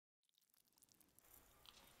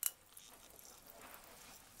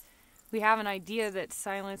We have an idea that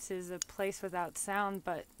silence is a place without sound,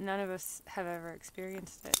 but none of us have ever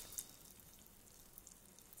experienced it.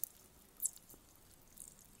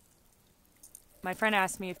 My friend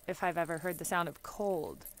asked me if I've ever heard the sound of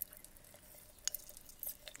cold.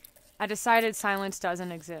 I decided silence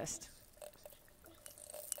doesn't exist.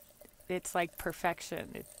 It's like perfection.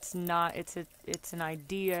 It's not, it's an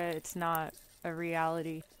idea, it's not a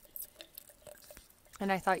reality.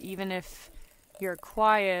 And I thought even if you're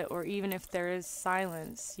quiet or even if there is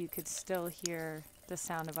silence, you could still hear the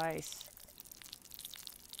sound of ice.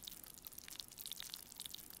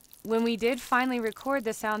 When we did finally record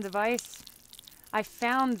the sounds of ice, I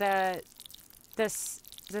found that this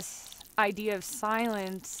idea of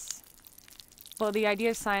silence, well, the idea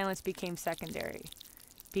of silence became secondary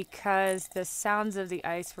because the sounds of the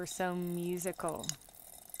ice were so musical.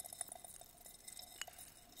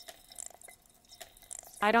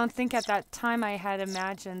 I don't think at that time I had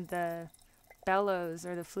imagined the bellows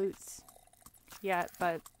or the flutes yet,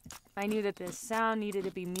 but I knew that the sound needed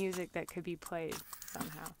to be music that could be played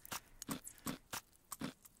somehow.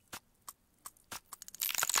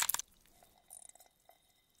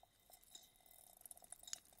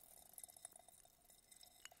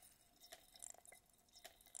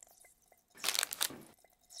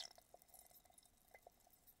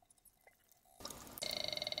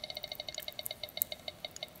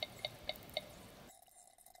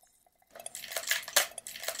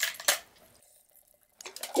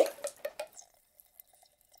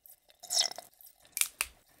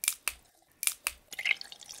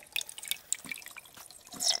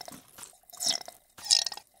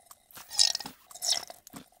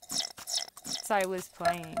 I was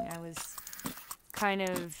playing, I was kind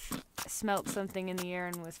of smelt something in the air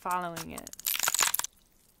and was following it.